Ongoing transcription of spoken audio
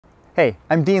Hey,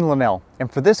 I'm Dean Linnell,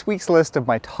 and for this week's list of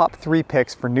my top 3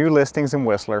 picks for new listings in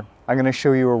Whistler, I'm going to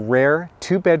show you a rare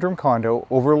 2-bedroom condo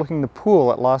overlooking the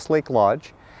pool at Lost Lake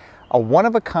Lodge, a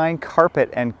one-of-a-kind carpet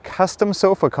and custom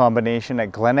sofa combination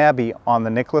at Glen Abbey on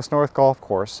the Nicholas North Golf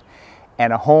Course,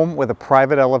 and a home with a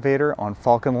private elevator on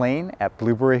Falcon Lane at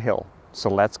Blueberry Hill.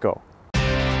 So let's go.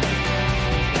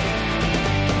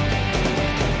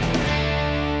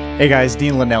 Hey guys,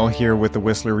 Dean Linnell here with the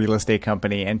Whistler Real Estate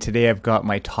Company, and today I've got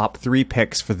my top 3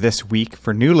 picks for this week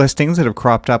for new listings that have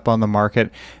cropped up on the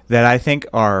market that I think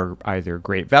are either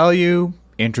great value,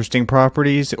 interesting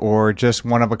properties, or just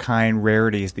one-of-a-kind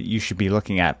rarities that you should be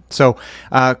looking at. So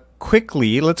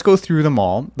quickly, let's go through them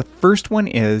all. The first one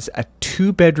is a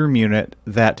 2-bedroom unit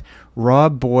that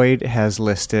Rob Boyd has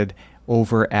listed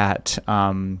over at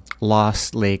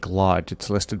Lost Lake Lodge. It's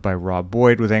listed by Rob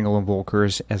Boyd with Engel and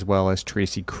Volkers, as well as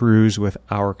Tracy Cruz with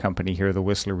our company here, the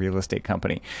Whistler Real Estate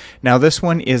Company. Now this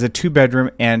one is a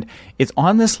 2-bedroom, and it's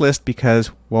on this list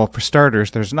because, well, for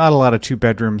starters, there's not a lot of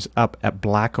 2-bedrooms up at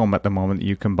Blackcomb at the moment that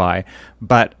you can buy,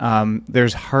 but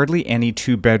there's hardly any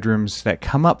 2-bedrooms that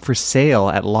come up for sale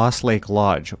at Lost Lake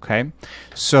Lodge, okay?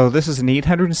 So this is an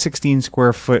 816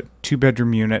 square foot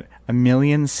 2-bedroom unit.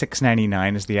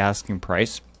 $1,699,000 is the asking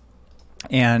price,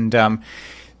 and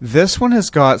this one has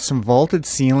got some vaulted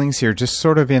ceilings here, just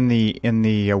sort of in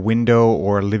the window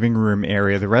or living room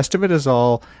area. The rest of it is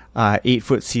all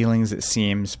 8-foot ceilings, it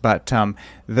seems, but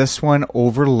this one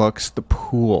overlooks the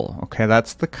pool. Okay,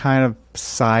 that's the kind of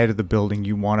side of the building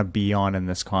you want to be on in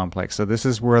this complex. So this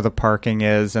is where the parking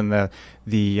is, and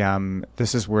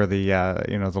this is where the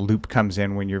the loop comes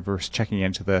in when you're first checking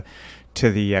into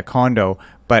the condo.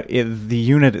 But the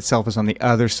unit itself is on the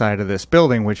other side of this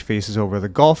building, which faces over the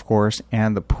golf course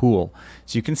and the pool.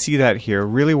 So you can see that here.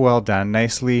 Really well done,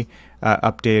 nicely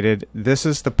updated. This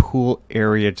is the pool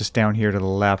area just down here to the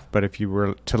left, but if you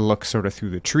were to look sort of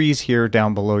through the trees here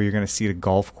down below, you're going to see the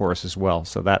golf course as well.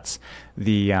 So that's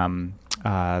the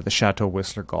Chateau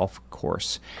Whistler golf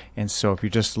course. And so if you're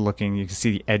just looking, you can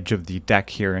see the edge of the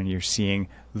deck here, and you're seeing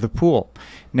the pool.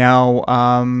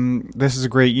 Now this is a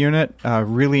great unit,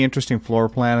 really interesting floor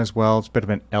plan as well. It's a bit of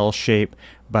an L shape,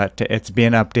 but it's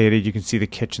been updated. You can see the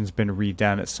kitchen's been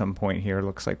redone at some point here. It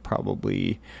looks like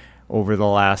probably over the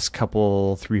last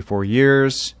couple 3-4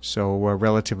 years, so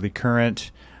relatively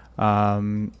current.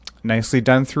 Nicely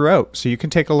done throughout. So you can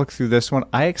take a look through this one.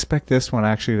 I expect this one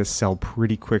actually to sell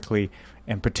pretty quickly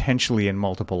and potentially in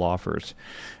multiple offers.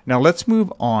 Now let's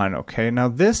move on. Okay, now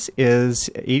this is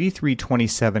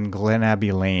 8327 Glen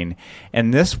Abbey Lane,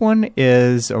 and this one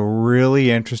is a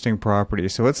really interesting property.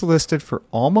 So it's listed for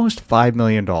almost $5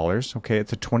 million. Okay,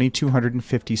 it's a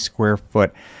 2,250 square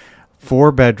foot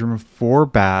 4-bedroom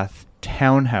 4-bath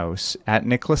townhouse at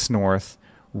Nicholas North,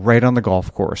 right on the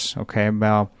golf course. Okay,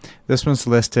 now this one's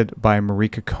listed by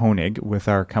Marika Koenig with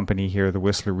our company here, the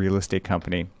Whistler Real Estate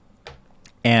Company.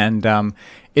 And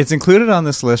it's included on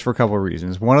this list for a couple of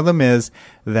reasons. One of them is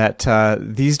that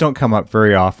these don't come up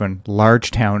very often. Large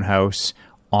townhouse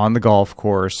on the golf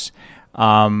course.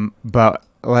 But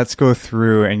let's go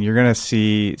through, and you're going to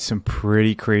see some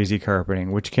pretty crazy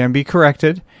carpeting, which can be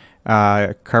corrected.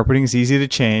 Carpeting is easy to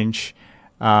change,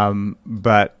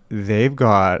 but they've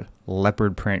got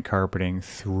leopard print carpeting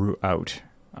throughout.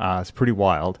 It's pretty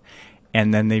wild.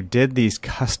 And then they did these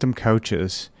custom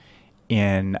couches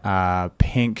in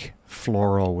pink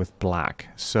floral with black.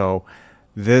 So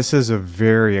this is a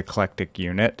very eclectic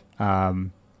unit.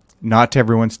 Not to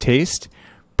everyone's taste.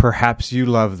 Perhaps you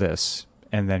love this,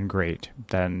 and then great.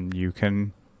 Then you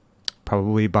can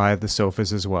probably buy the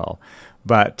sofas as well.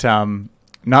 But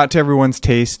not to everyone's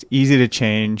taste, easy to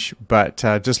change, but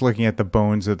just looking at the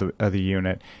bones of the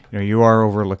unit, you are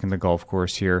overlooking the golf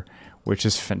course here, which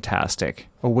is fantastic.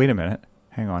 Oh, wait a minute.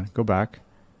 Hang on. Go back.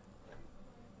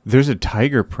 There's a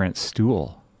tiger print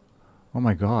stool. Oh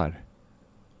my God.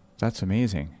 That's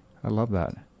amazing. I love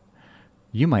that.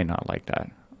 You might not like that.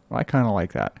 I kind of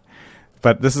like that.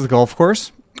 But this is the golf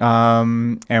course,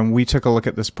 and we took a look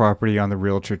at this property on the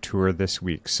Realtor tour this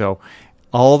week. So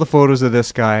all the photos of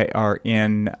this guy are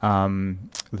in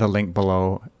the link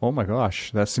below. Oh my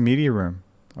gosh, that's the media room.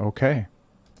 Okay,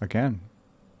 again,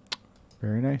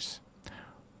 very nice.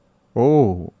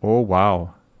 Oh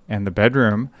wow. And the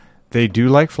bedroom, they do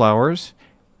like flowers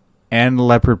and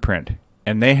leopard print,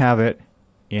 and they have it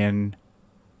in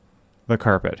the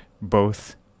carpet.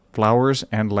 Both flowers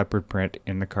and leopard print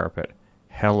in the carpet.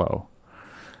 Hello.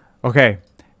 Okay,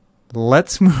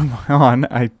 let's move on.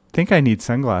 I think I need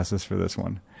sunglasses for this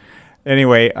one.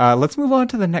 Anyway, let's move on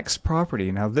to the next property.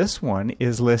 Now this one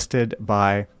is listed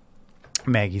by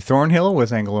Maggi Thornhill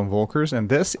with Engel and Volkers, and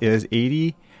this is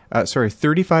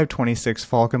 3526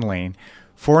 Falcon Lane,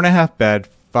 4.5 bed,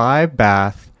 5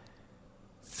 bath,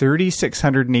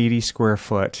 3,680 square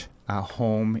foot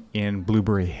home in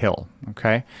Blueberry Hill.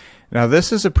 Okay, now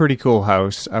this is a pretty cool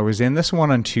house. I was in this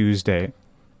one on Tuesday.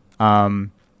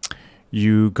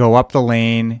 You go up the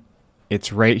lane.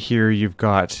 It's right here. You've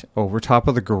got over top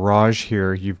of the garage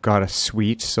here, you've got a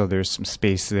suite. So there's some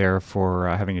space there for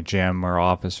having a gym or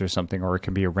office or something, or it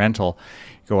can be a rental.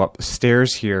 Go up the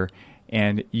stairs here,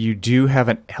 and you do have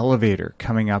an elevator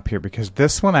coming up here because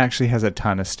this one actually has a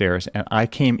ton of stairs. And I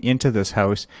came into this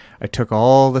house, I took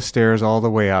all the stairs all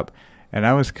the way up, and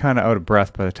I was kind of out of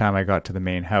breath by the time I got to the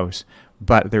main house.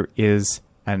 But there is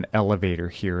an elevator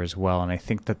here as well, and I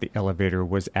think that the elevator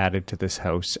was added to this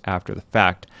house after the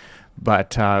fact.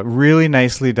 But really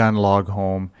nicely done log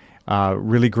home,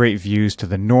 really great views to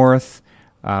the north,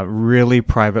 really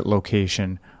private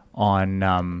location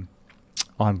on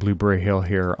Blueberry Hill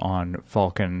here on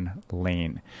Falcon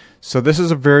Lane. So this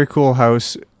is a very cool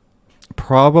house.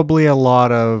 Probably a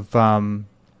lot of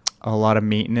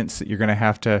maintenance that you're going to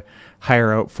have to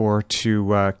hire out for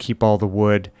to keep all the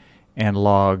wood and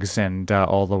logs and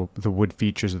all the wood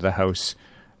features of the house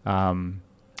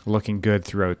looking good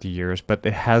throughout the years. But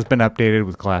it has been updated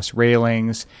with glass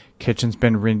railings, kitchen's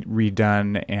been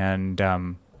redone, and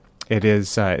it's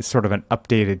sort of an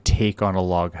updated take on a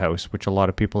log house, which a lot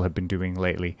of people have been doing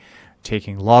lately,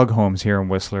 taking log homes here in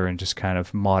Whistler and just kind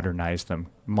of modernizing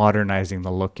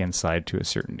the look inside to a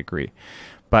certain degree.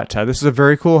 But this is a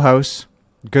very cool house.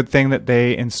 Good thing that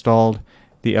they installed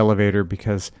the elevator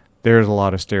because there's a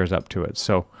lot of stairs up to it.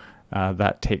 So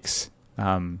that takes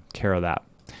care of that.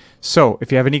 So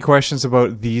if you have any questions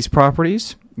about these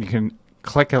properties, you can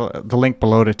click the link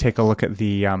below to take a look at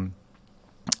the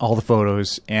all the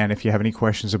photos. And if you have any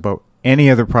questions about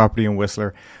any other property in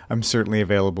Whistler, I'm certainly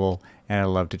available and I'd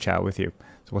love to chat with you.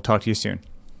 So we'll talk to you soon.